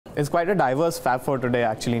It's quite a diverse fab for today,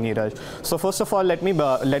 actually, Neeraj. So first of all, let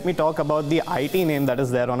me talk about the IT name that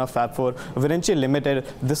is there on a fab for Virinci Limited.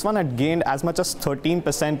 This one had gained as much as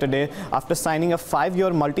 13% today after signing a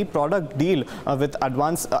 5-year multi-product deal with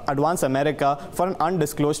Advance America for an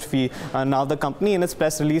undisclosed fee. Now, the company in its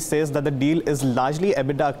press release says that the deal is largely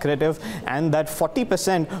EBITDA accretive and that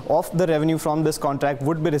 40% of the revenue from this contract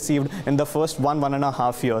would be received in the first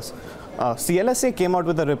 1.5 years. CLSA came out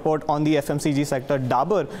with a report on the FMCG sector.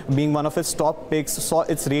 Dabur, being one of its top picks, saw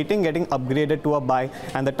its rating getting upgraded to a buy,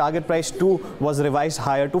 and the target price too was revised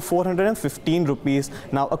higher to 415 rupees.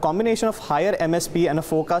 Now, a combination of higher MSP and a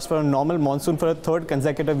forecast for a normal monsoon for a third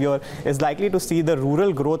consecutive year is likely to see the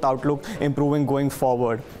rural growth outlook improving going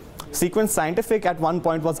forward. Sequence Scientific at one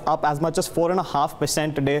point was up as much as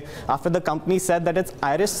 4.5% today after the company said that its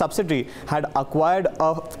Irish subsidiary had acquired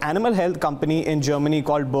an animal health company in Germany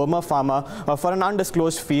called Burma Pharma for an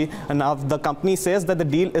undisclosed fee. And now the company says that the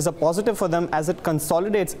deal is a positive for them as it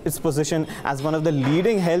consolidates its position as one of the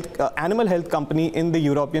leading animal health company in the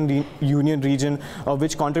European Union region,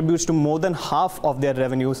 which contributes to more than half of their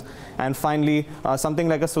revenues. And finally, something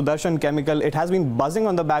like a Sudarshan Chemical, it has been buzzing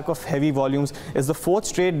on the back of heavy volumes, is the 4th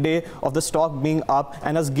straight day of the stock being up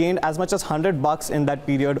and has gained as much as $100 in that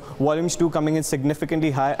period. Volumes too coming in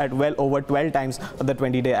significantly high at well over 12 times the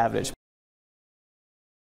 20-day average.